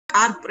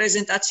კარგ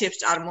პრეზენტაციებს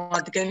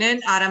წარმოადგენენ,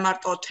 არა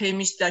მარტო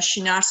თემის და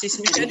შინაარსის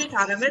მიხედვით,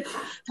 არამედ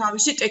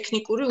თავისი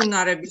ტექნიკური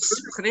უნარების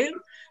მხრივ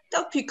და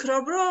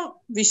ვფიქრობ, რომ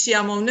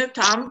ვისიამოვნებთ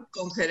ამ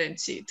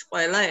კონფერენციით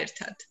ყველა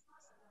ერთად.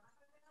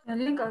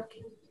 ძალიან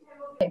კარგი.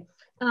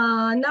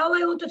 Now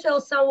I want to tell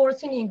some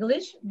words in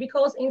English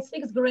because in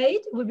 6th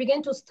grade we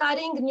began to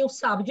studying new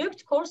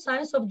subject called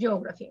Science of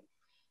Geography.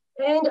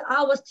 And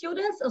our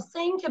students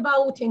think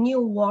about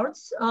new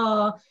words,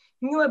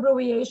 new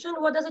abbreviation,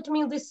 what does it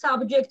mean, this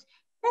subject?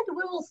 And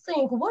we will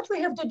think what we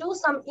have to do,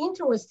 some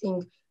interesting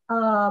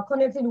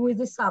connected with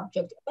this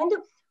subject. And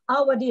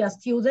our dear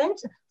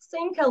students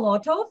think a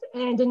lot of,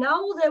 and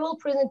now they will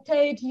present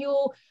you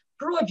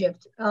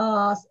project,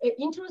 an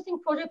interesting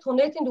project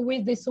connected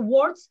with these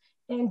words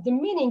and the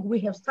meaning we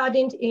have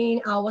studied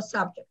in our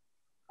subject.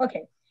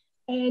 Okay.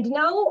 And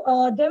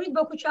now David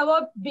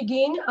Bokuchava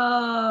begin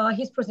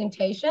his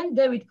presentation.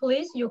 David,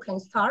 please, you can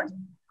start.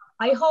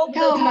 I hope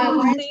Hello, that you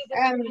will see the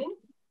screen.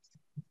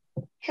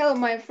 Hello,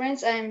 my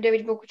friends. I am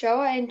David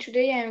Bokuchava, and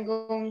today I am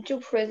going to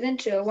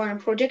present one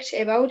project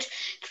about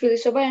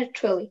Tbilisoba and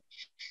Tweli.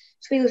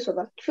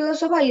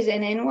 Tbilisoba is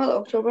an annual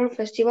October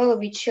festival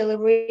which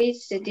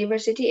celebrates the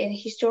diversity and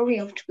history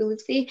of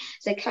Tbilisi,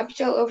 the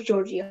capital of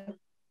Georgia.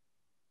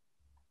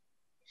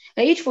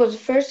 It was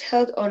first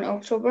held on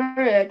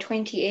October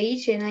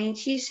 28,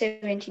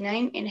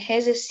 1979, and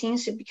has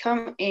since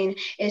become an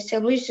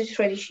established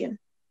tradition.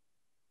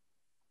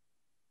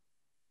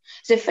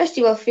 The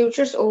festival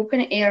features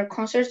open-air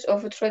concerts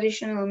of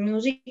traditional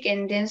music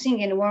and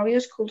dancing and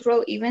various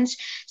cultural events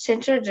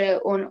centered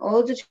on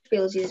Old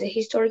Tbilisi, the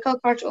historical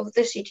part of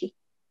the city.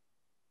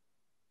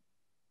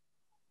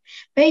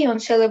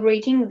 Beyond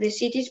celebrating the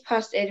city's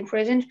past and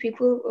present,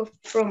 people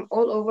from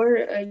all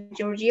over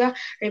Georgia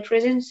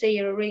represent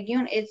their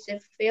region at the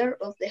Fair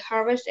of the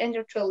Harvest and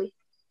Tweli.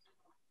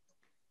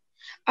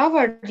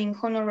 Awarding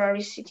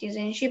honorary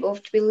citizenship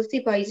of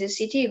Tbilisi by the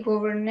city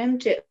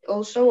government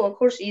also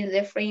occurs in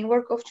the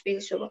framework of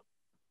Tbilisoba.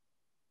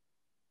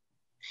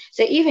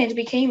 The event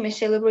became a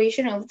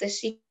celebration of the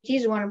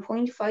city's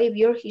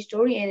 1.5-year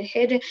history and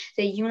had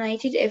the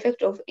united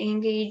effect of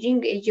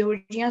engaging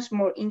Georgians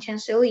more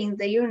intensely in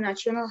their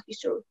national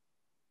history.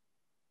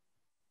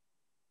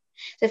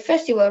 The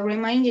festival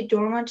remained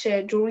dormant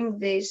during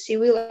the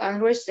civil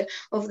unrest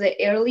of the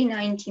early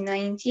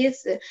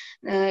 1990s.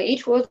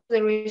 It was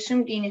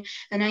resumed in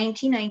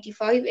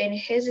 1995 and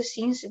has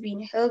since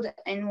been held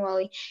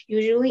annually,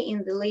 usually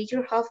in the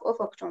later half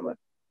of October.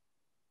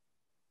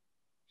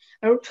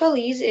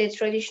 Tweli is a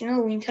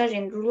traditional winter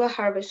and rural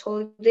harvest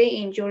holiday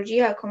in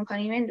Georgia,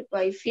 accompanied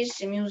by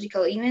feasts,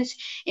 musical events,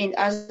 and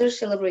other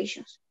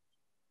celebrations.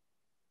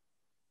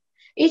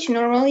 It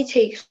normally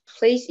takes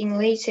place in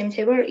late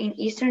September in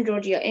eastern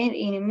Georgia and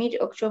in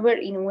mid-October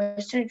in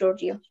western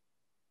Georgia.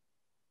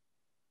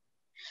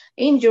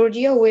 In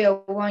Georgia, where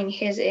wine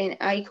has an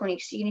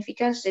iconic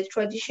significance, the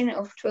tradition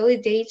of Tweli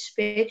dates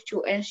back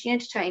to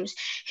ancient times,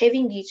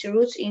 having its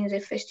roots in the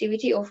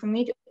festivity of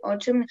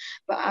mid-autumn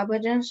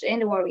abundance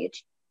and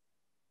variety.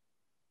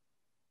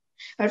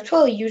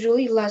 Tweli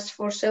usually lasts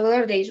for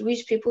several days,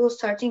 with people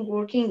starting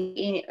working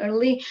in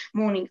early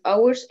morning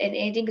hours and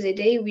ending the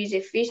day with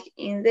a feast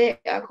in the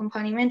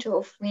accompaniment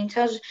of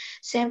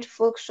vintage-themed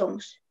folk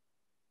songs.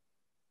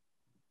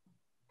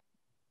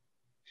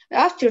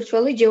 After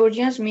Tweli,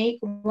 Georgians make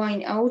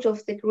wine out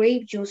of the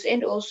grape juice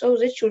and also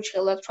the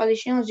churchela, a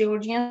traditional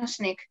Georgian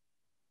snack.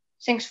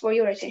 Thanks for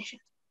your attention.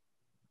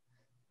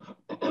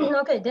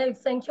 Okay, David,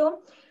 thank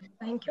you.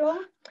 Thank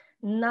you.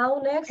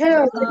 Now next,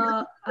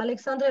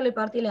 Alexandra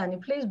Lepartiliani,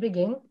 please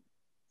begin.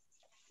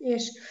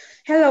 Yes.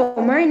 Hello,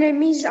 my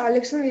name is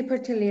Alexandra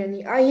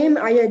Lepartiliani. I am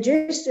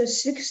AIA-GESS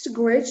 6th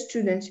grade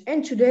student,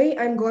 and today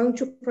I'm going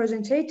to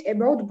present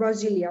about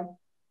Brasilia.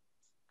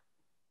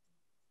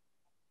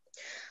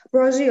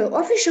 Brazil,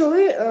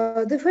 officially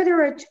the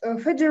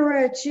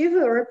Federative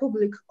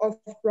Republic of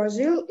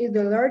Brazil, is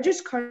the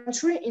largest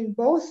country in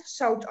both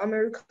South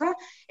America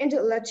and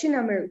Latin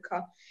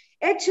America.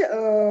 At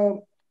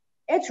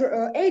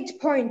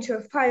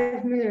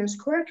 8.5 million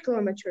square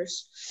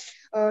kilometers,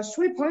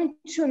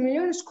 3.2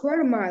 million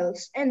square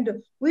miles,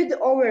 and with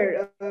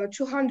over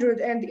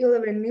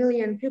 211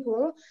 million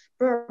people,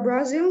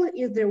 Brazil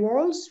is the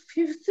world's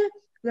 5th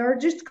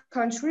largest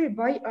country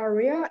by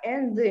area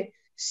and the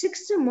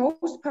 6th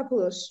most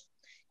populous.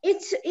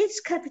 Its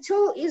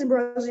capital is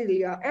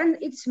Brasilia, and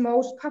its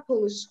most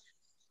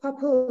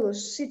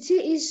populous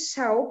city is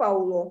Sao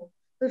Paulo.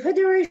 The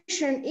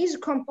federation is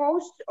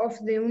composed of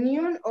the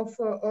union of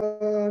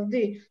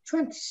the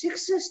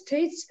 26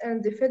 states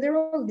and the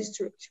federal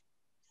district.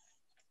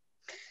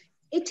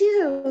 It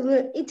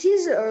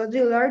is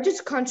the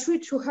largest country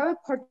to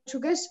have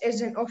Portuguese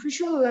as an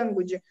official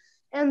language,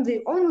 and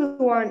the only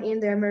one in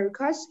the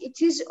Americas.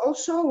 It is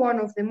also one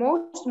of the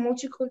most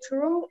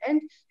multicultural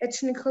and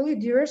ethnically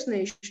diverse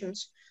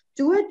nations,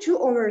 due to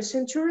over a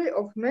century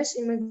of mass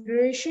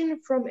immigration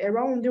from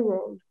around the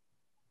world.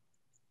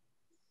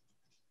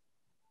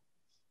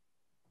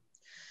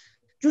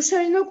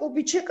 Juscelino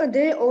Kubitschek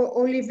de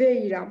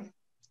Oliveira.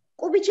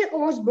 Kubitschek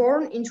was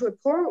born into a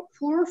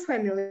poor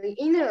family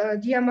in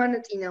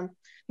Diamantina,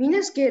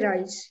 Minas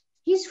Gerais.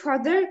 His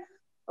father,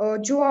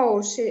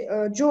 Joao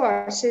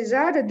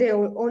Cesar de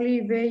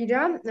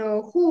Oliveira,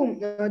 who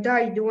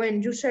died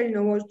when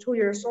Juscelino was 2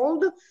 years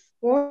old,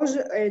 was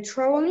a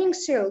traveling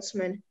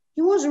salesman.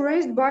 He was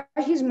raised by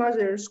his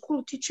mother,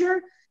 school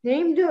teacher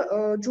named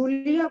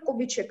Julia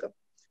Kubitschek,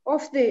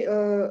 of the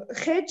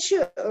Czech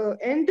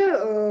and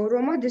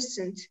Roma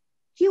descent.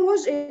 He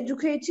was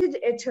educated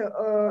at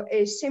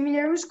a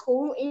seminary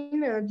school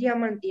in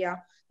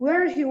Diamantia,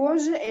 where he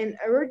was an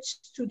average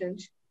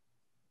student.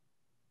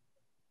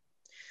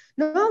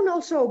 Known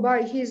also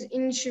by his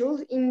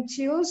initials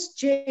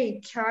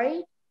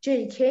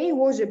JK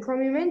was a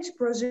prominent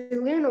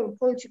Brazilian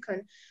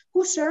politician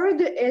who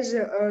served as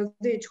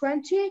the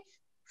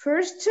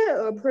 21st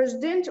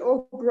president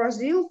of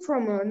Brazil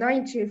from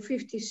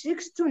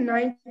 1956 to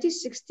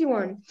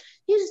 1961.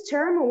 His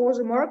term was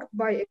marked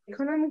by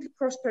economic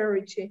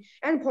prosperity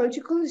and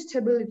political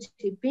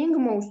stability, being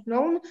most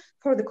known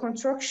for the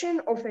construction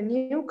of a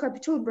new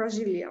capital,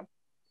 Brasilia.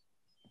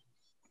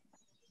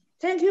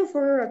 Thank you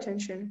for your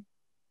attention.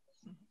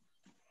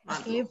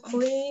 Okay,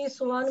 please,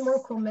 one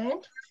more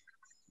comment.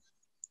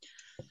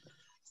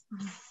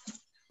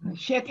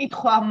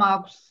 შეკითხვა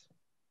მაქვს.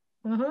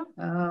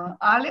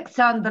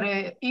 ალექსანდრე,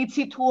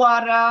 იცი თუ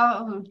არა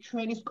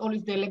ჩვენი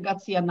სკოლის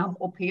დელეგაცია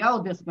ნამყოფია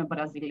ოდესმე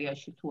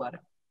ბრაზილიაში თუ არა?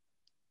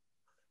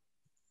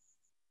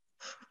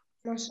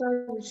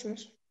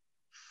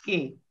 კი,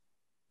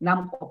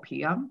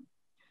 ნამყოფია.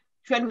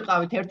 ჩვენ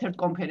ვიყავით ერთ-ერთ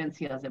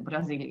კონფერენციაზე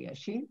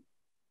ბრაზილიაში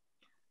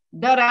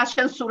და რა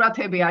შენ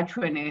სურათები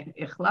აჩვენე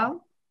ეხლა?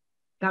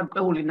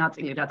 გარკვეული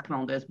ნაწილი, რა თქმა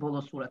უნდა, ეს ბოლო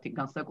სურათი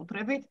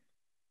განსაკუთრებით.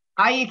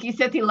 აი იქ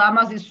ისეთი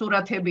ლამაზი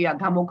სურათებია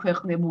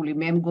გამოქვეყნებული,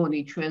 მე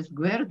მგონი ჩვენს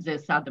გვერდზე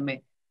სადმე.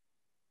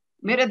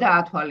 მერე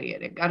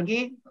დაათვალიერე, კარგი?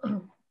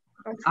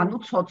 ანუ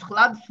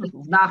ცოცხლად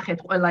ვნახეთ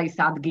ყველა ის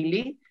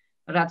ადგილი,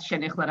 რაც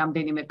შენ ეხლა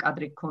რამდენიმე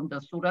კადრი გქონდა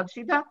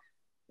სურათში და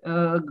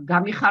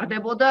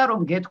გამიხარდებოდა,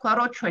 რომ გეთქვა,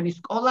 რომ ჩვენი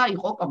სკოლა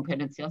იყო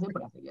კონფერენციაზე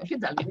ბრაზილიაში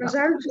ძალიან.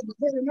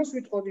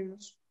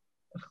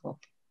 ხო.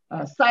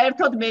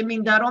 საერთოდ მე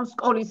მინდა რომ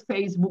სკოლის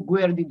Facebook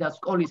გვერდი და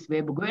სკოლის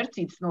ვებ გვერდს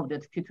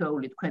იცნობდეთ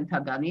თითოეული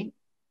თქვენთაგანი,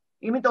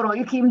 იმიტომ რომ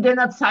იქ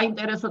იმდენად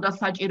საინტერესო და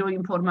საჭირო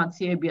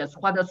ინფორმაციებია,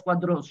 სხვადასხვა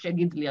დროს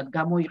შეგიძლიათ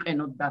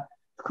გამოიყენოთ და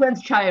თქვენც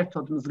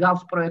ჩაერთოთ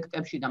მსგავს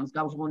პროექტებში და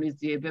მსგავს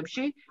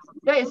ღონისძიებებში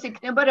და ეს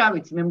იქნება, რა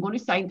ვიცი, მე მგონი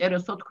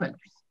საინტერესო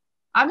თქვენთვის.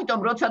 ამიტომ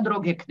როცა დრო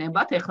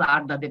გექნებათ, ეხლა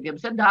არ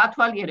დადებებზე,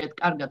 დაათვალიერეთ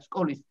კარგად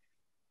სკოლის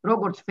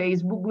როგორც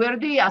Facebook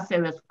გვერდი,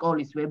 ასევე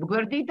სკოლის ვებ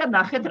გვერდი და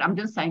ნახეთ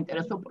რამდენ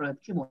საინტერესო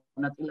პროექტში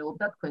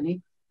მონაწილეობდა თქვენი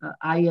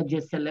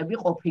AIA-GESS-ელები,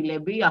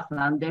 ყოფილები,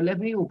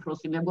 ახლანდელები,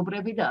 უფროსი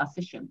მეგობრები და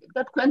ასე შემდეგ.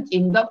 და თქვენ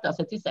წინ გაქვთ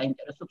ასეთი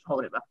საინტერესო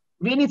ცხოვრება.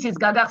 ვინც ის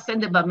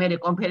გაგახსენდება მერე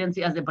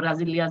კონფერენციაზე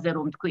ბრაზილიაზე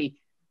რომ თქვი,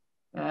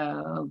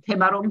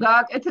 თემა რომ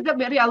გააკეთე და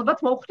მერე ალბათ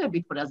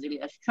მოვხვდებით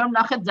ბრაზილიაში. ჩვენ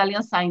ნახეთ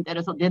ძალიან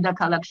საინტერესო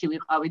დედაქალაქში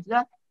ვიყავით და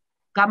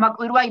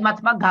გამაკვირვა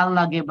იმათმა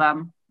განლაგებამ.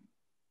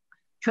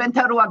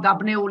 ჩვენთან როა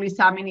გაბნეული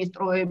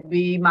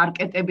სამინისტროები,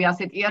 მარკეტები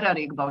ასეთი არ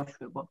არის ეგ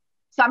ბავშვებო.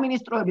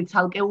 სამინისტროები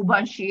ცალკე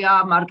უბანშია,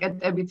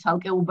 მარკეტები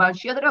ცალკე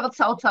უბანშია და რაღაც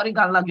საოცარი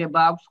განლაგება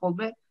აქვს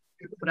ხოლმე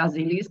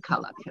ბრაზილიის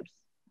ქალაქებს.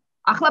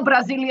 ახლა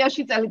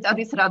ბრაზილიაში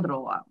წელიწადის რა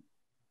დროა?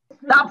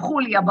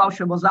 ზაფხულია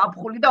ბავშვებო,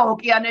 ზაფხული და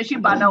ოკეანეში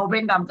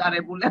ბანაობენ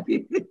გამწარებულები.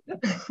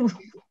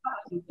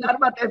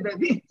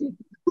 წარმატებები.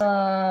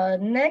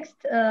 Next,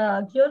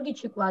 Georgi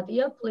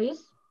Chikwatia,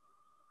 please.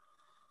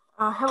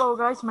 Hello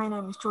guys, my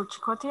name is George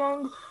Chikwatia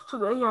and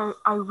today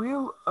I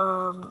will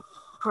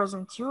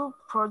present you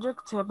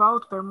project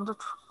about Bermuda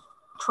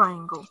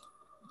Triangle.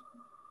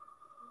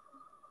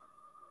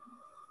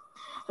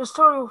 The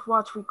story of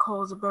what we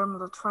call the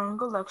Bermuda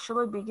Triangle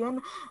actually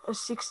began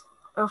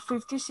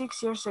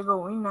 56 years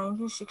ago in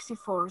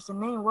 1964. The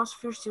name was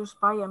first used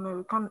by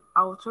American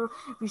author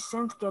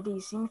Vincent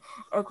Geddes in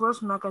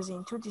Agros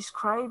magazine to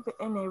describe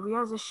an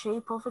area the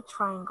shape of a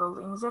triangle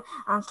in the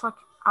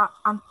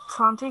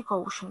Atlantic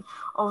Ocean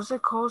off the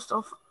coast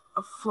of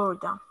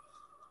Florida.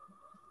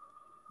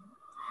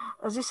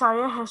 This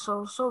area has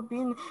also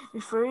been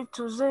referred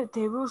to the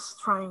Devil's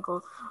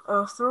Triangle.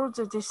 Through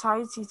the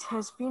decades, it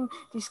has been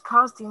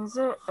discussed in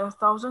the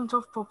thousands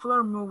of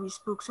popular movies,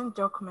 books, and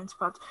documents.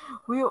 But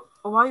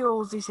why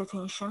all this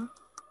attention?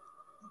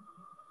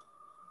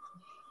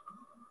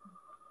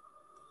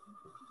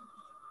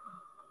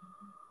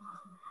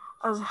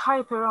 As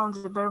hype around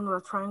the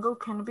Bermuda Triangle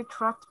can be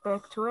tracked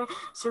back to a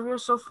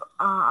series of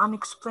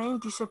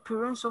unexplained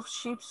disappearance of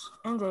ships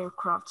and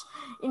aircrafts.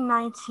 In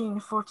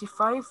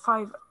 1945,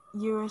 5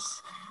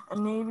 US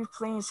Navy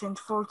planes and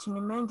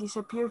 14 men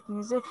disappeared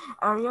in the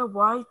area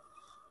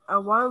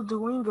while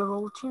doing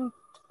routine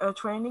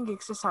training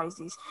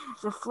exercises.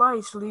 The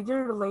flight's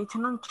leader,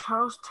 Lieutenant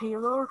Charles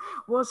Taylor,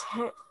 was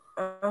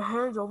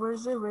heard over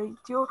the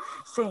radio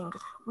saying,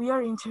 "We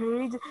are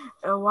entered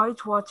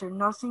white water.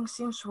 Nothing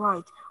seems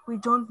right. We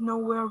don't know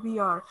where we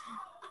are.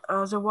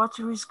 The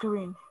water is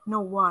green,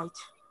 no white."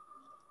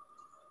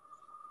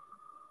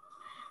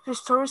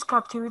 restores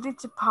captivity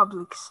to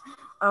publics.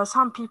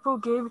 Some people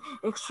gave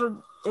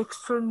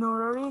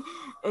extraordinary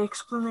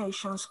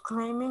explanations,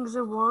 claiming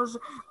there was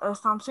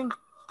something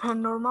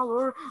paranormal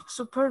or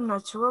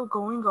supernatural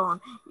going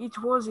on.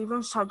 It was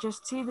even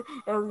suggested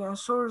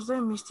aliens or the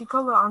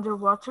mystical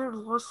underwater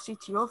lost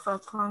city of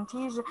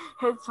Atlantis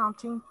had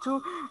something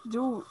to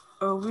do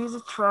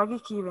with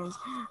tragic events.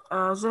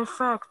 The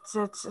fact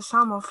that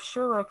some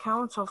official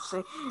accounts of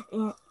the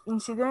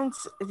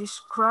incidents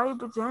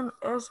describe them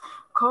as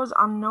cause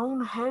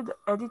unknown had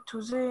added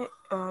to the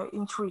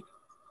intrigue.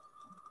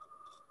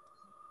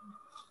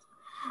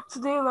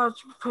 Today,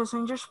 large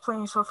passenger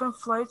planes often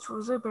fly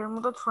through the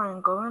Bermuda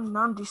Triangle and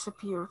none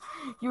disappear.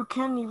 You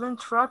can even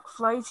track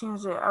flights in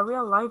the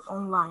area live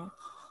online.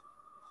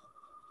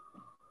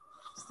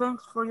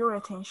 Thanks for your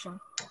attention.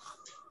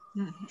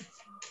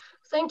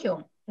 Thank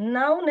you.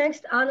 Now,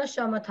 next, Anna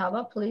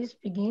Shamatava, please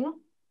begin.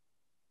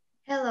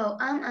 Hello,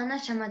 I'm Anna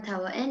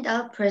Shamatava, and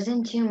I'll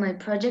present you my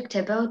project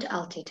about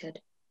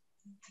altitude.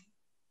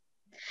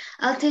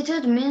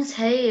 Altitude means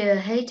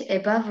height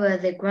above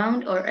the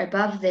ground or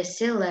above the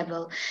sea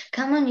level.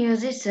 Common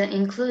uses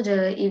include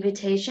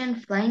aviation,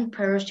 flying,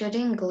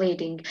 parachuting,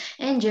 gliding,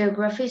 and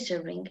geography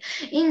surveying.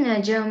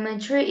 In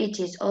geometry, it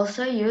is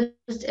also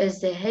used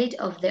as the height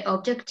of the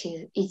object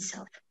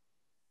itself.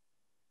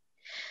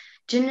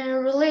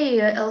 Generally,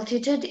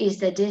 altitude is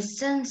the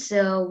distance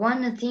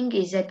one thing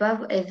is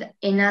above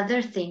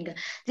another thing.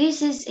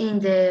 This is in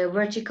the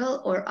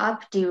vertical or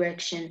up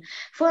direction.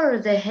 For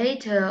the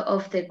height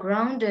of the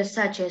ground,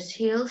 such as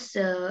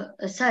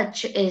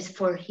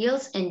for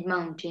hills and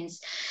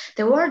mountains.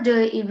 The word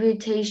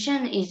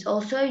aviation is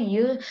also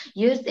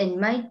used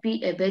and might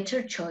be a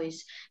better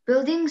choice.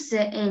 Buildings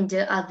and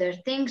other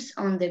things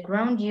on the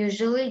ground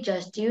usually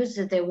just use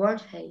the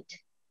word height.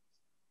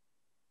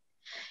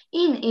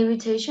 In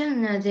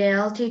aviation, the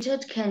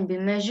altitude can be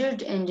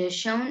measured and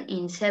shown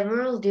in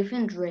several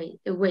different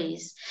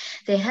ways.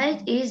 The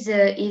height is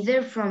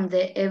either from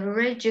the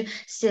average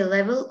sea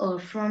level or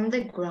from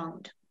the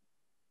ground.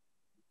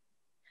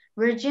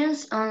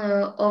 Regions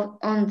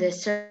on the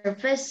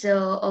surface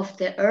of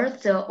the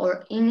Earth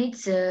or in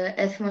its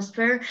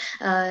atmosphere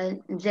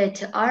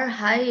that are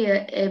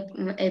high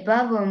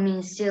above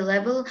mean sea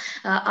level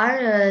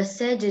are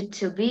said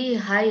to be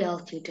high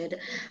altitude.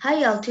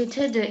 High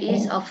altitude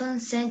is often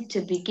said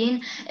to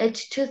begin at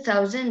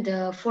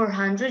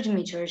 2,400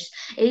 meters,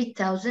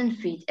 8,000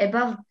 feet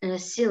above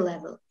sea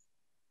level.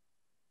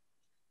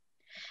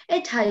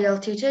 At high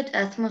altitude,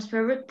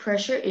 atmospheric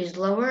pressure is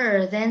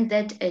lower than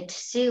that at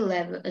sea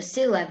level.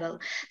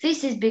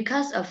 This is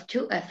because of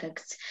two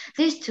effects.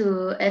 These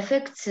two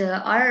effects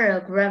are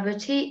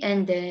gravity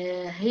and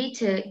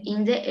heat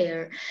in the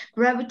air.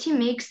 Gravity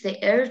makes the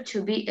air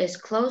to be as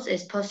close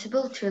as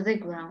possible to the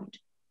ground.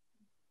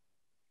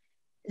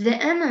 The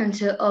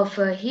amount of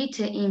heat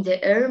in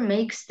the air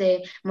makes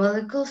the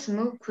molecules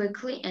move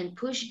quickly and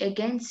push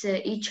against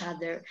each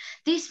other.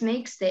 This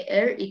makes the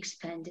air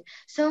expand,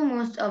 so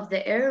most of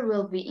the air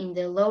will be in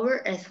the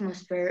lower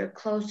atmosphere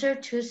closer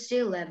to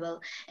sea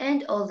level,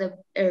 and all the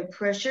air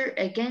pressure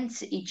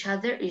against each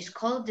other is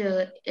called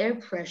air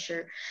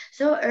pressure.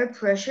 So air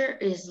pressure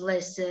is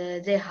less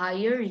the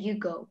higher you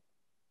go.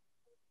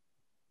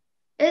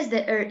 As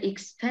the air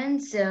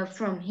expands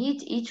from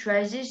heat, it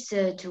rises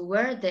to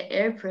where the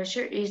air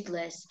pressure is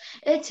less.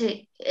 As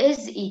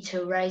it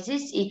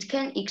rises, it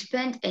can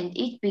expand and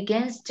it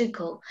begins to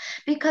cool.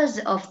 Because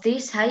of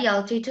this, high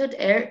altitude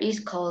air is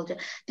cold.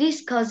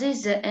 This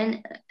causes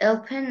an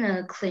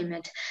alpine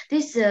climate.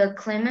 This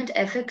climate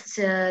affects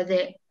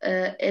the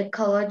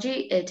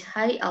ecology at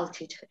high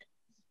altitude.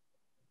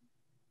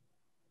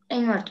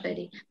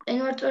 Envarteri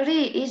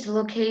is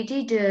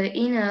located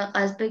in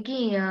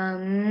Azbegi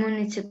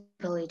municipality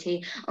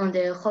on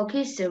the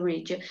Khokis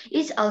Ridge.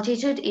 Its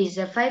altitude is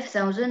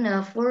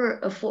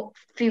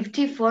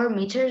 5,054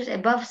 meters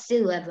above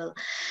sea level,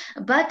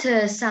 but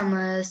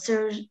some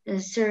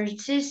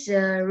sources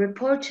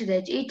report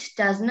that it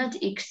does not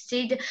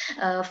exceed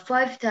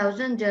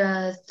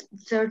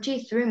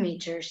 5,033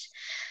 meters.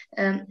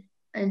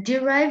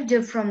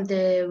 Derived from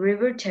the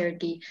river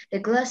Tergi, the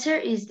glacier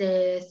is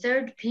the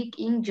third peak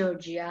in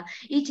Georgia.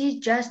 It is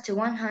just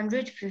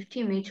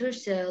 150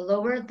 meters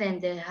lower than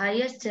the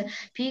highest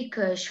peak,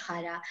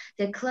 Shkhara.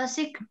 The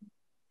classic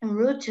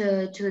route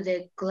to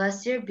the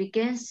glacier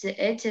begins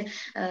at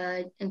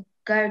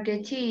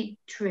Gargeti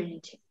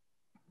Trinity.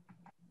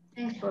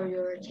 Thanks for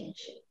your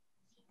attention.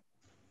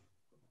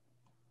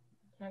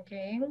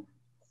 Okay.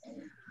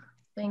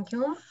 Thank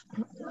you.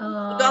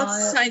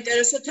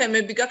 საინტერესო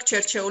თემები გაქვს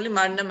ჩერჩეული,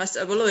 მარინა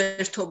მასწავლებლო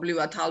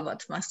ერთობლივად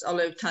ალბათ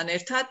მასწავლებთან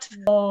ერთად.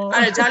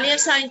 არა, ძალიან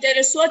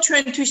საინტერესოა,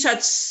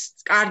 ჩვენთვისაც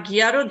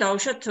კარგია, რომ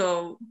დავუშვათ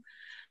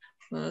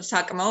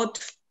საკმაოდ,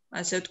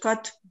 ასე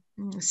ვთქვათ,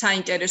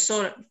 საინტერესო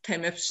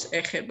თემებს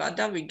ეხება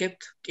და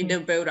ვიგებთ კიდევ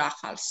ბევრ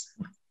ახალს.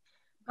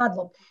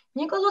 Gadlo.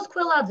 Nicholas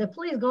Kveladze,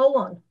 please go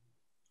on.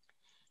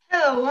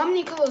 Hello, I'm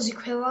Nicholas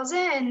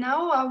Kveladze, and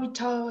now I will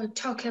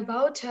talk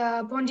about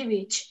Bondi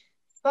Beach.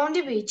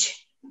 Bondi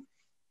Beach.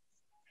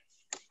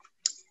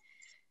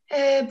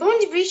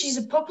 Bondi Beach is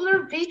a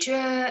popular beach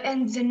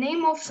and the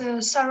name of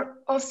the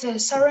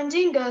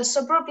surrounding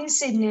suburb in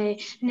Sydney,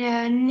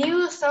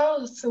 New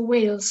South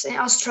Wales, in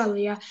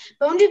Australia.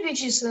 Bondi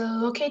Beach is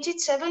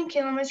located 7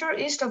 kilometers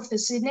east of the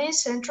Sydney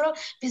Central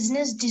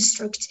Business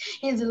District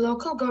in the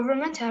local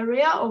government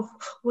area of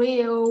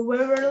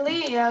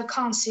Waverley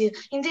Council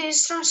in the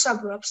eastern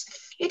suburbs.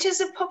 It has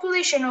a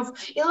population of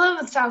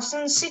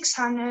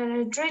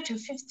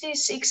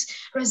 11,656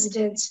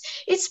 residents.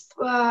 Its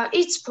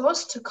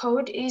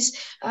postcode is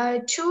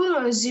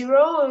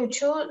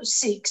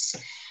 2026.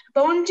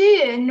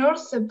 Bondi,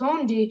 North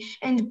Bondi,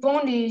 and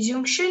Bondi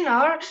Junction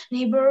are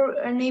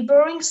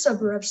neighboring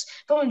suburbs.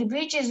 Bondi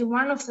Beach is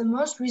one of the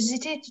most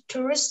visited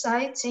tourist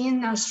sites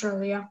in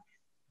Australia.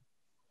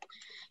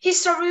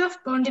 History of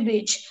Bondi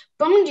Beach.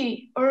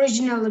 Bondi,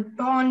 originally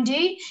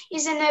Bondi,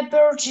 is an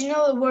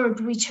Aboriginal word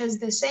which has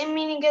the same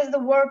meaning as the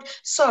word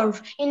surf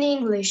in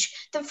English.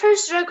 The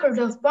first record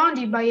of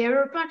Bondi by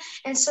European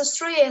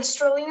ancestry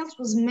Australians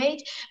was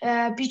made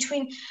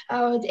between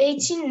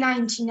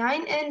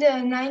 1899 and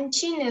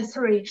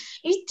 1903.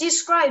 It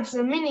describes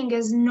the meaning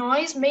as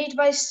noise made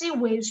by sea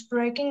waves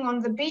breaking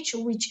on the beach,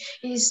 which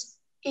is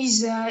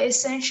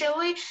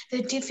essentially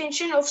the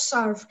definition of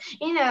surf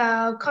in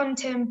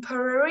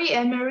contemporary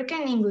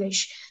American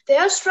English. The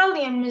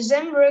Australian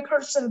Museum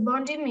records of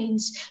Bondi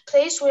means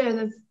place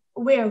where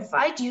a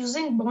fight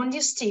using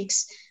Bondi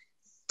sticks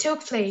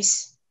took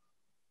place.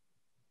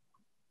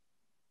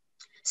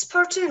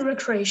 Sport and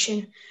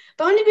recreation.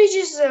 Bondi Beach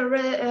is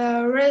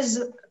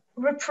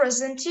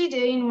represented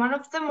in one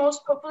of the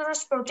most popular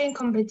sporting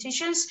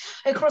competitions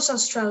across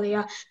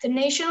Australia, the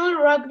National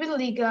Rugby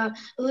League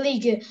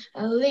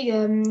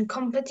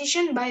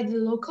competition by the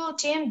local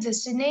team, the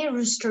Sydney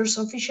Roosters,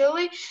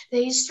 officially the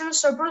Eastern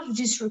Suburbs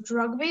District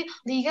Rugby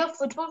League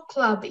Football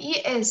Club,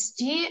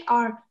 ESDRLFC.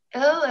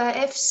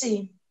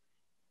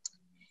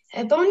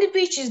 Bondi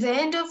Beach is the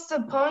end of the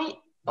point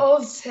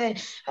of the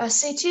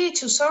city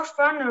to surf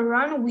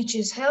run which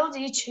is held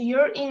each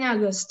year in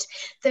August.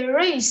 The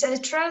race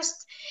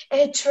attracts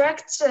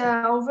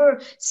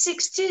over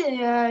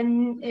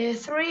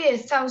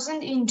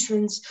 63,000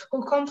 entrants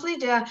who complete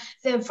the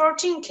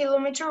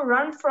 14-kilometer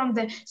run from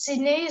the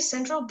Sydney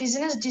Central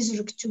Business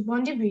District to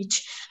Bondi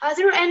Beach.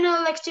 Other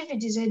annual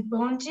activities at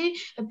Bondi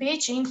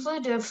Beach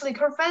include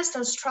Flickerfest,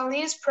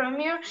 Australia's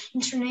premier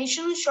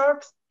international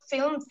short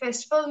Film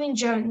Festival in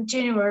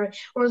January,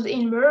 World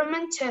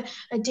Environment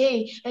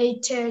Day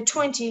at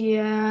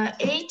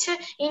 28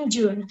 in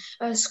June,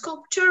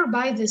 Sculpture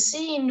by the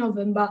Sea in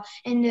November,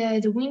 and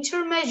the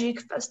Winter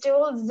Magic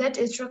Festival that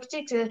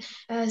attracted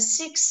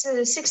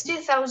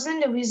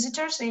 60,000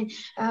 visitors in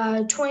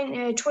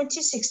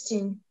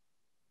 2016.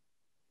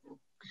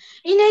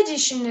 In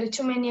addition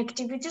to many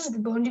activities, the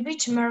Bondi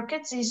Beach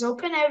Market is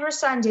open every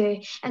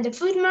Sunday and the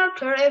food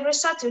market every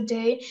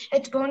Saturday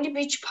at Bondi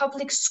Beach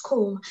Public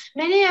School.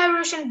 Many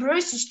Irish and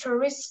British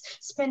tourists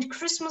spend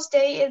Christmas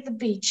Day at the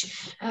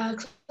beach.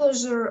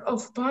 Closure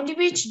of Bondi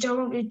Beach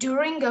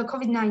during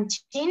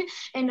COVID-19,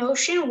 an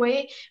ocean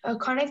way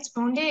connects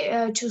Bondi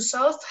to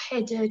South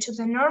Head to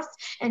the north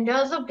and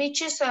other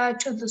beaches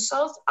to the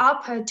south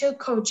up to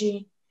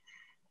Coogee.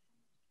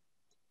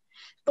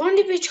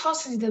 Bondi Beach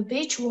hosted the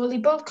beach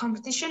volleyball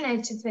competition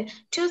at the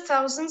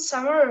 2000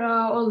 Summer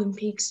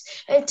Olympics,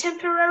 a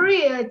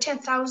temporary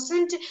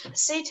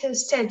 10,000-seat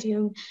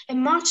stadium, a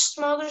much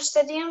smaller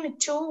stadium,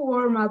 2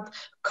 warm-up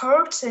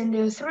courts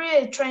and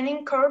 3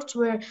 training courts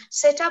were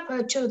set up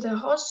to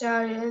host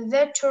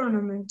the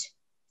tournament.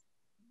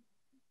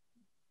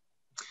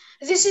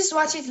 This is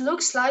what it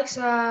looks like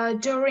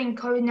during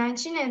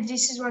COVID-19, and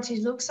this is what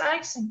it looks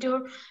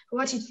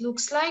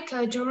like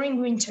during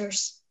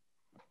winters.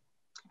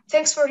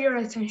 Thanks for your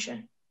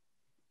attention.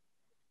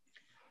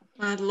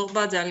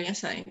 მადლობა, ძალიან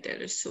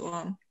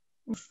საინტერესოა.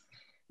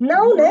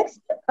 Now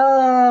next,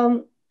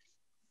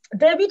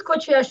 David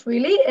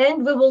Kochiashvili,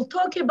 and we will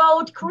talk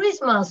about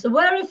Christmas, a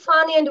very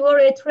funny and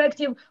very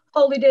attractive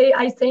holiday,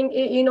 I think,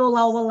 in all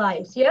our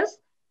lives. Yes?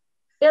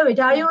 David,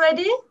 are you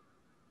ready?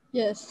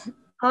 Yes.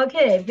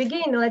 Okay,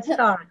 begin. Let's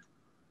start.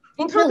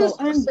 Introduce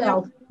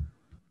yourself.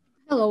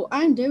 Hello,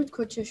 I'm David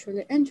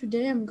Kochiashvili, and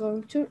today I'm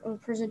going to a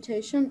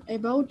presentation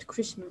about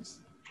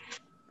Christmas.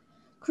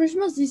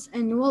 Christmas is an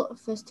annual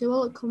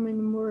festival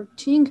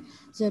commemorating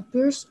the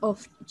birth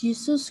of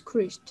Jesus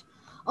Christ,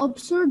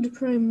 observed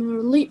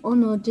primarily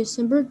on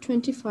December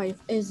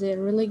 25 as a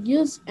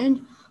religious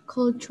and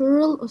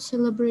cultural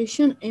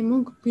celebration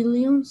among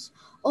billions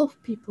of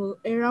people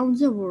around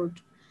the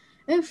world.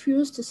 A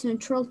feast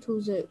central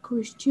to the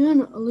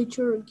Christian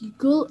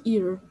liturgical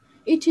year,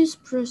 it is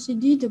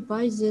preceded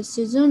by the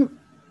season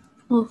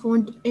of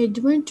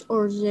Advent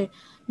or the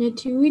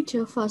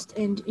Nativity fast,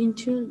 and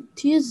it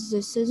is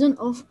the season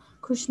of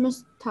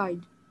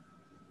Christmastide,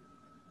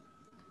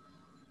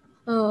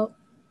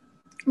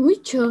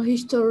 which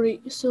historically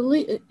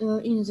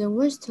in the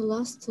West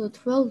lasts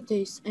 12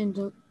 days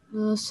and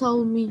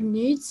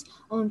culminates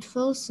on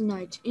 12th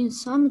night. In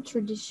some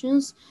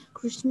traditions,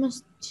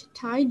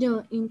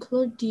 Christmastide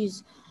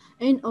includes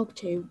an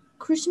octave,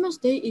 Christmas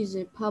Day is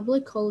a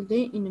public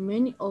holiday in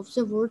many of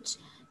the world's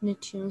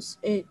nations.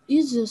 It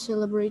is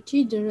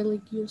celebrated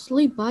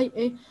religiously by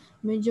a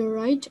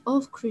majority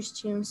of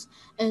Christians,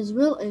 as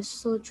well as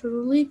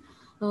culturally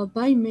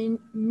by many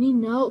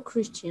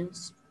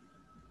non-Christians,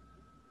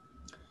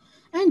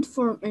 and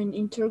form an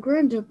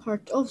integral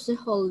part of the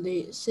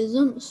holiday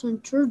season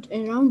centered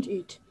around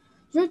it.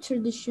 The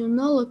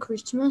traditional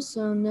Christmas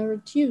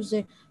narrative,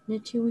 the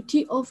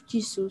Nativity of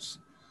Jesus,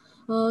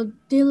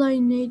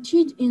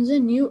 delineated in the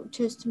New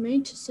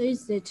Testament,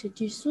 says that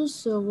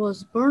Jesus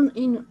was born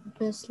in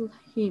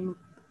Bethlehem,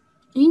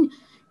 in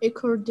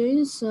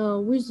accordance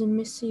with the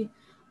Messianic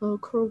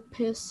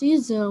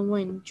prophecies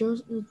when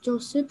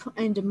Joseph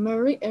and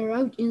Mary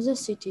arrived in the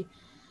city.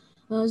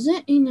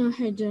 The inn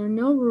had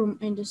no room,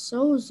 and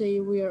so they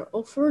were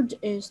offered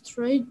a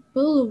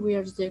stable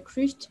where the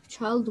Christ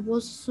child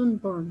was soon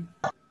born.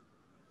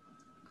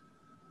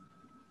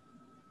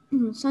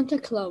 Santa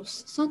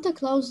Claus. Santa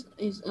Claus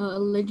is a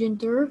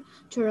legendary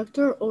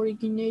character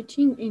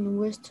originating in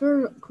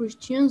Western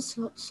Christian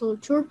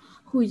culture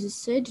who is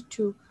said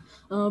to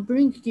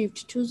bring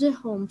gifts to the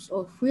homes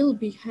of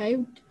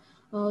well-behaved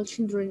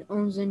children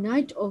on the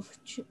night of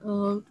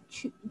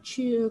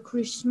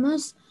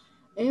Christmas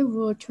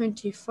Eve,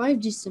 25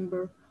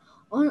 December,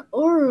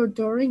 or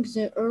during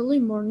the early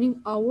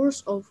morning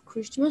hours of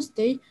Christmas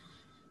Day,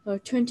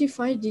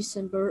 25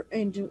 December,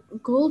 and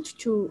gold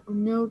to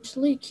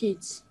naughty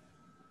kids.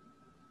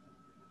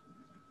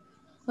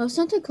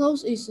 Santa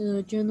Claus is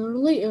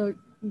generally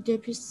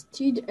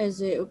depicted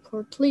as a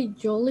portly,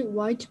 jolly,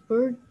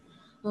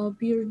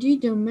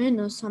 bearded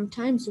man,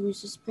 sometimes with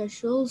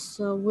specials,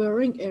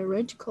 wearing a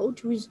red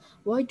coat with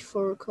white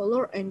fur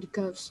collar and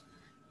cuffs.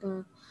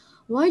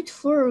 White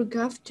fur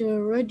cuffed,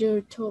 red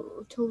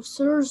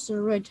trousers,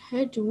 red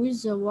hat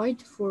with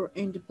white fur,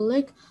 and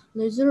black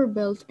leather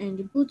belt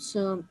and boots,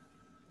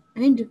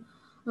 and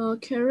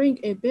carrying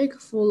a bag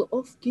full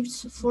of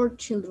gifts for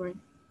children.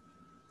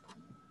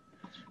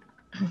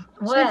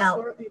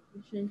 Well,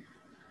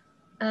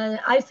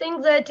 I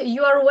think that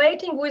you are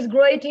waiting with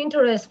great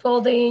interest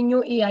for the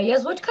new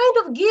AIA-GESS. What kind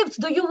of gifts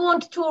do you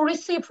want to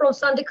receive from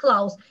Santa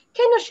Claus?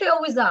 Can you share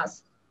with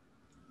us?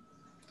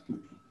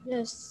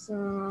 Yes,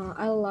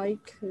 I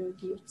like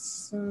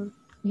gifts.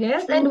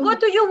 Yes, and what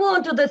do you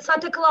want that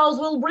Santa Claus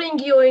will bring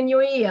you in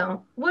your year?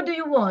 What do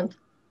you want?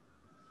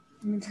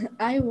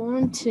 I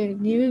want a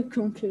new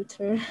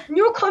computer.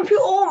 New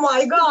computer? Oh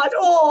my God!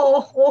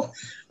 Oh.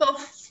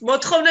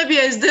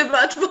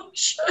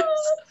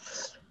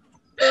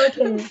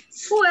 Okay.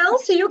 Who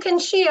else you can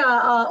share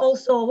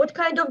also? What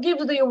kind of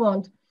gifts do you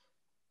want?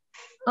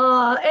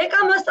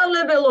 ეკა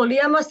მასწავლებელო,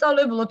 ლია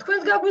მასწავლებელო,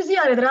 თქვენს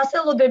გაგვიზიარეთ, რას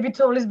ელოდებით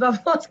თოვლის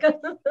ბაბასკენ?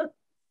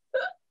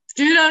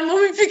 ჯერ არ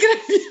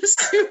მომიფიქრებია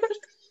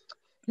სწორად.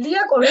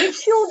 ლიაკო,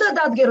 რიფში უნდა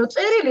დადგერო,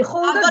 წერილი ხო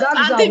უნდა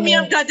დაგზავნო.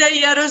 პანდემიამ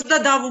გადაიაროს და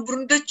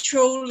დავუბრუნდეთ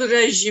ჩოულ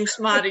რეჟიმს,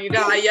 მარი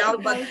რა, აი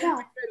ალბათ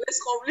ეს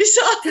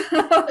ყოვლისა.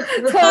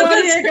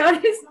 თორე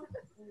გაის.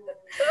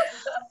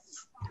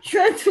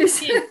 ჩვენთვის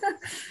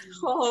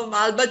ხო,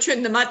 ალბათ ჩვენ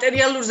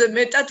მატერიალურზე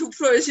მეტად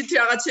უფრო ესეთი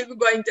რაღაცები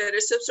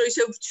გვაინტერესებს, რომ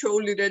ისე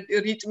ჩოული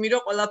რიტმი,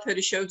 რომ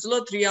ყველაფერი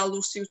შევძლოთ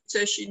რეალურ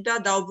სივრცეში და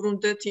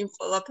დავუბრუნდეთ იმ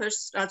ყველაფერს,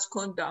 რაც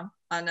ქონდა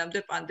მანამდე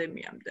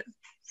პანდემიამდე.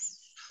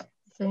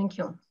 Thank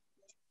you.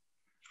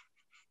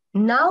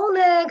 Now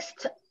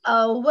next,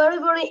 a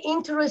very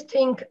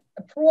interesting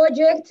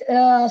project,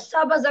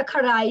 Saba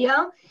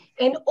Zakaria,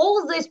 and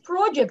all this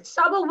project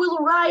Saba will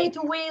write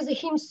with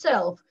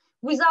himself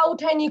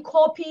without any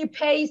copy,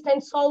 paste,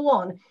 and so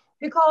on,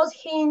 because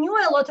he knew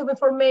a lot of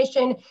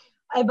information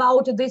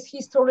about this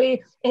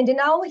history, and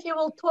now he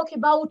will talk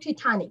about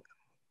Titanic.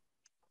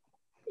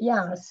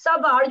 Yeah,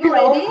 Saba, are you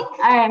ready?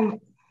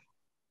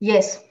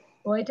 Yes.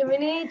 Wait a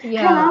minute.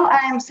 Yeah.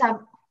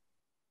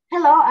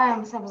 Hello, I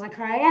am Saba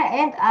Zakaria,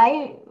 and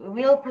I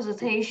will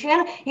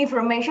presentation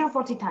information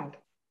for Titanic.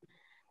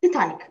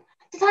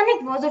 Titanic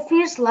was the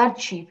first large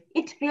ship.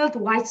 It built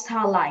White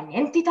Star Line,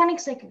 and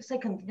Titanic's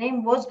second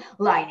name was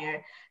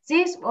Liner.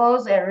 This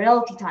was a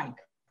real Titanic.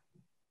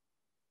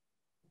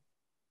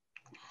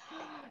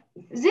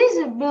 This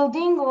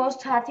building was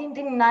started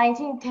in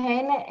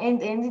 1910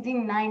 and ended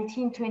in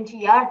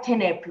 1920 or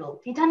 10 April.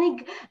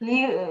 Titanic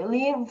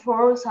left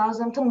for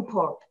Southampton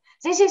Port.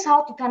 This is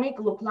how Titanic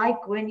looked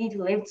like when it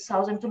left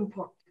Southampton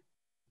Port.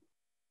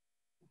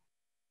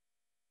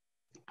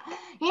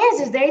 In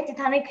this day,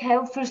 Titanic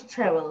had first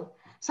travel,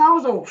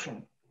 South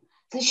Ocean.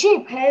 The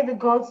ship had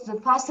got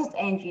the fastest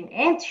engine,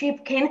 and the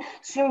ship can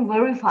swim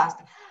very fast.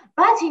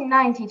 But in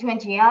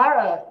 1920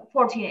 or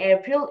 14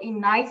 April, in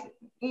night,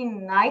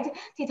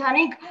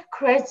 Titanic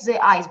crashed the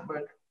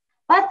iceberg.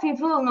 But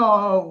people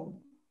know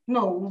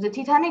the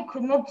Titanic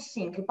could not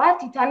sink, but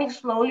Titanic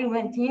slowly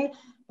went in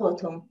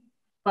bottom.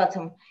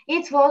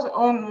 It was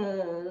on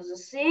the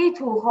sea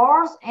 2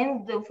 hours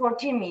and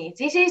 14 minutes.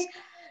 This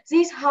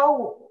is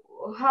how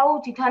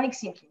Titanic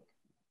sinking.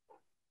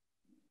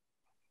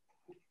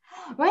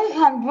 When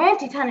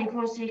Titanic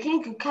was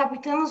sinking,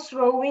 captain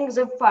throwing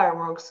the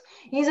fireworks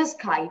in the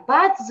sky,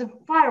 but the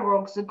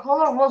fireworks, the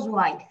color was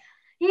white.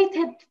 It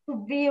had to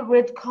be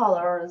red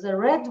color. The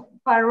red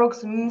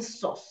fireworks means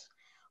sauce.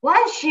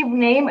 One ship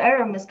named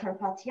Aramis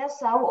Carpathia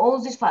saw all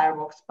these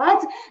fireworks,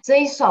 but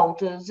they thought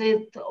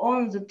that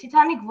on the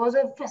Titanic was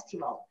a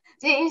festival.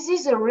 This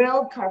is a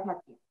real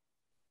Carpathia.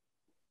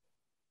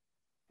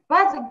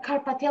 But the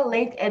Carpathia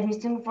lacked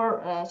admission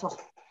for sauce.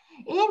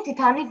 In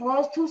Titanic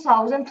was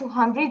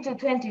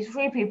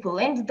 2,223 people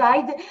and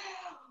died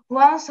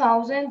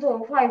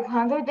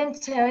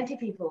 1,570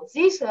 people.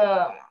 This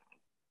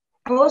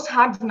was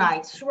hard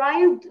night.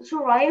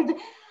 Survived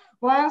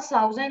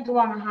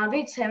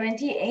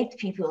 1,178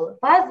 people.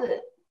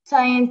 But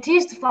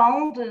scientists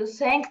found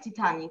sank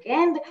Titanic,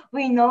 and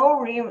we know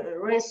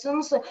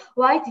reasons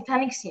why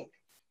Titanic sank.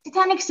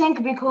 Titanic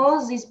sank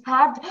because this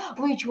part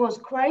which was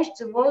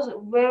crashed was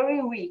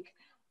very weak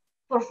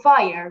for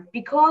fire,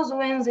 because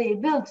when they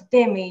built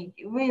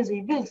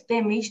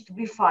damage to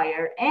be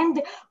fire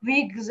and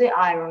weak the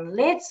iron.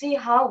 Let's see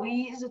how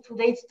is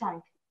today's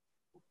Titanic.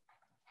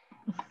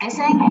 And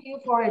thank you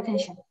for your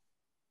attention.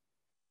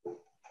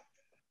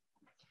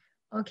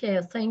 Okay,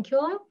 thank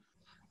you.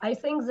 I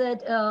think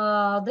that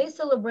this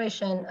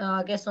celebration,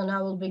 guess and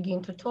I will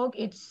begin to talk.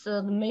 It's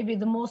maybe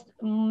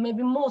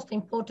most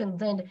important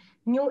than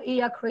New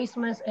Year,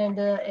 Christmas, and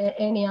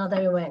any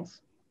other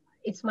events.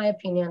 It's my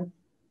opinion.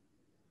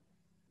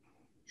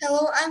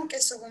 Hello, I'm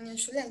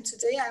Kesogonyashvili, and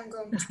today I'm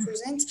going to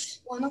present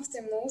one of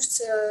the most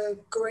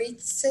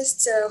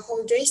greatest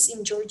holidays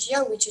in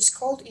Georgia, which is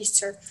called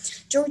Easter.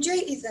 Georgia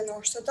is an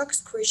Orthodox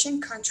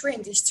Christian country,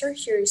 and Easter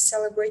here is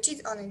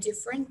celebrated on a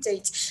different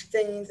date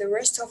than in the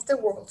rest of the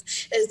world.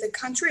 As the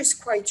country is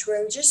quite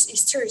religious,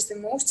 Easter is the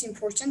most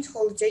important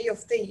holiday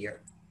of the year.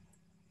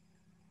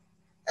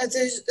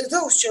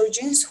 Those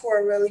Georgians who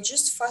are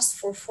religious fast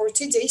for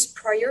 40 days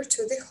prior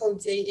to the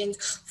holiday, and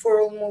for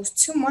almost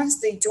 2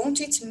 months they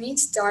don't eat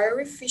meat,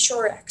 dairy, fish,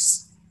 or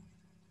eggs.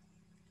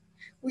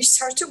 We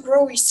start to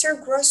grow Easter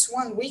grass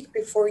 1 week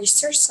before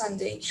Easter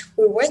Sunday.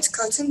 We wet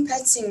cotton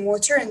pads in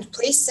water and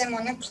place them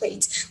on a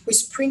plate. We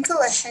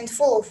sprinkle a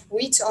handful of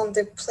wheat on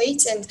the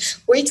plate and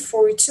wait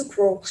for it to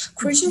grow.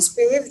 Christians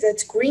believe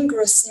that green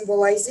grass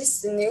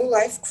symbolizes the new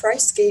life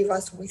Christ gave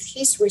us with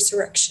his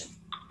resurrection.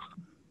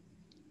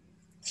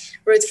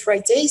 Red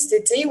Friday is the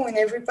day when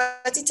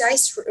everybody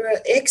dyes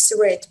eggs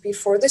red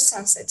before the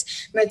sunset.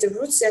 Meadow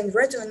roots and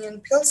red onion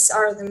peels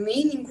are the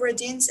main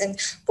ingredients, and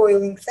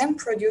boiling them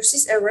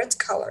produces a red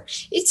color.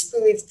 It's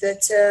believed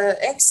that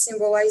eggs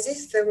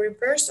symbolizes the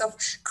rebirth of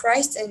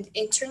Christ and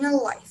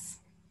eternal life.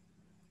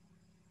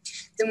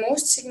 The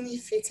most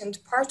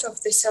significant part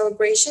of the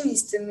celebration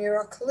is the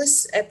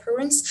miraculous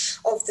appearance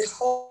of the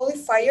Holy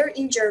Fire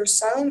in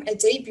Jerusalem a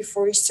day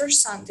before Easter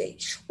Sunday.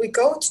 We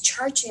go to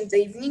church in the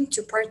evening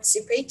to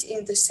participate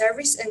in the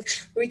service and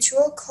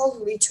ritual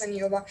called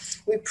Litaniova.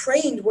 We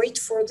pray and wait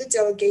for the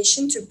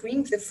delegation to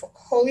bring the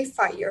Holy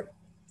Fire.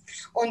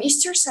 On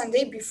Easter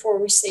Sunday, before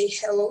we say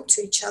hello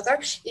to each other,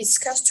 it's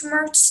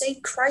customary to say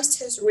Christ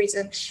has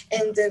risen,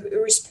 and the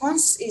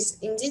response is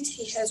indeed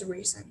he has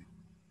risen.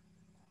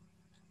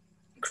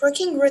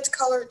 Cracking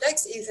red-colored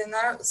eggs is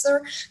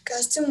another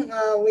custom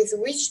with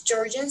which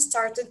Georgians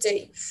start the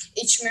day.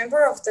 Each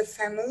member of the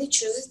family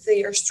chooses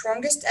their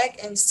strongest egg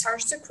and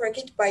starts to crack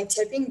it by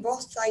tapping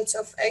both sides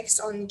of eggs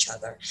on each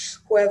other.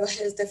 Whoever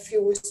has the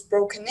fewest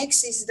broken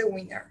eggs is the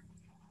winner.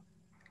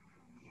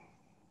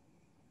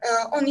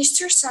 On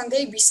Easter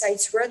Sunday,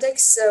 besides red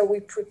eggs,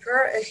 we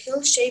prepare a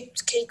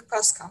hill-shaped cake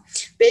pasca.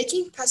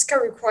 Baking pasca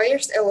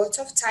requires a lot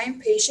of time,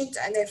 patience,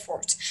 and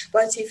effort.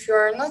 But if you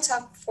are not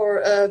up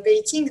for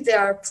baking, there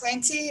are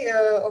plenty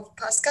of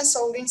pasca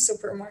sold in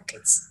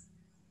supermarkets.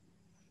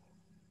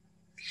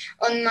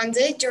 On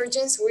Monday,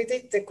 Georgians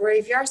visit the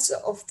graveyards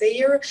of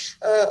their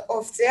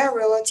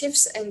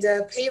relatives and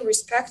pay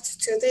respect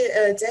to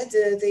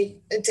the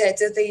dead.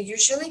 They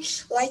usually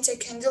light a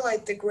candle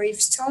at the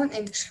gravestone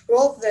and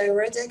roll the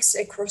red eggs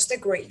across the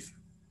grave.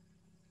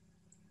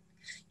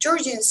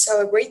 Georgians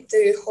celebrate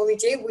the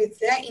holiday with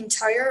their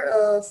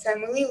entire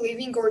family,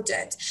 living or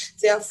dead.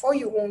 Therefore,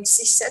 you won't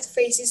see sad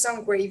faces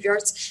on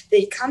graveyards.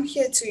 They come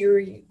here to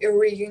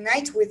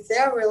reunite with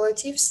their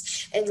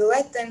relatives and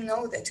let them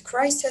know that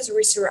Christ has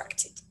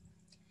resurrected.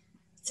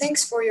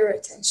 Thanks for your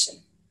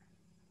attention.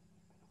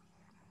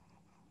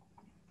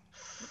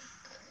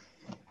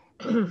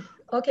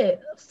 Okay,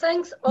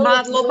 thanks all.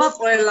 მადლობა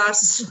ყველას.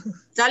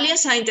 ძალიან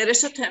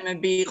საინტერესო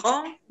თემები იყო.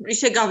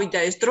 ისე გავიდა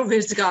ეს დრო,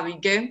 ვერც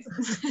გავიგე.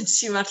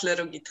 სიმართლე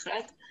რო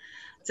გითხრათ.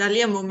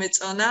 ძალიან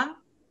მომეწონა.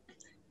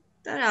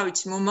 და რა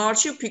ვიცი,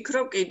 მომავალში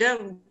ვფიქრობ კიდე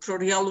უფრო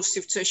რეალურ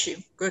სივრცეში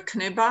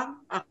გვექნება,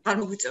 აღარ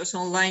მოგვიწევს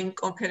ონლაინ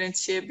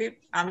კონფერენციები,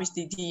 ამის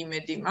დიდი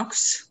იმედი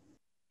მაქვს.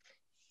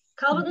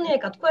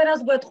 ქალბატონიკა, თქვენ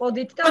რას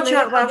გვეტყოდით და მე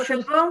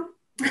ვაშვებო?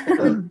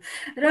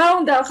 რა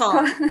უნდა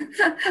ვთქვა?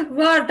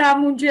 ვარ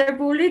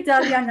დამუნჯებული,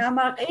 ძალიან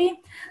ამაყი.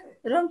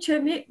 რომ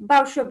ჩემი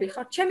ბავშვები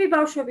ხართ, ჩემი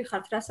ბავშვები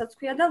ხართ, რასაც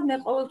ქვია და მე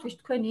ყოველთვის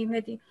თქვენი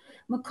იმედი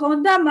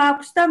მქონდა,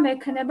 მაქვს და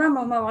მექნება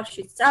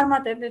მომავალში.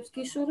 წარმატებებს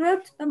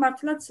გისურვებთ და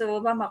მართლაც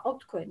ვამაყობ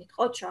თქვენით.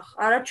 ყოჩახ,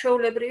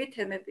 არაჩვეულებრივი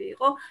თემები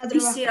იყო.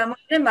 ის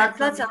სიამოვნე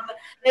მართლაც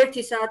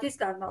 1 საათის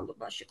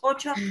განმავლობაში.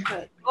 ყოჩახ,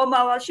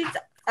 მომავალში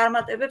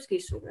წარმატებებს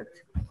გისურვებთ.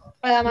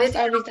 ყველა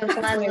მასწავლებლის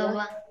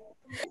დამსახურება.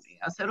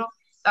 ასე რომ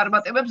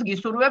წარმატებებს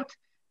გისურვებთ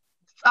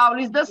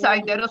სწავლის და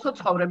საინტერესო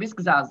ცხოვრების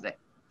გზაზე.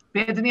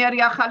 ბედნიერი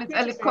ახალი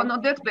წელი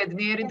გქონოდეთ,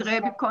 ბედნიერი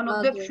დღეები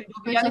გქონოდეთ,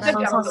 მშვიდობიანი და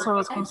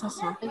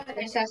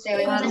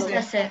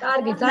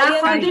კარგი,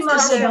 ძალიან დიდი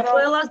მადლობა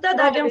ყველას და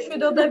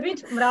დაგემშვიდობებით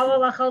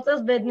მრავალ ახალ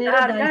წელს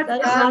ბედნიერად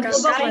დაიწყოს.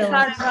 მადლობა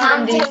ყველას.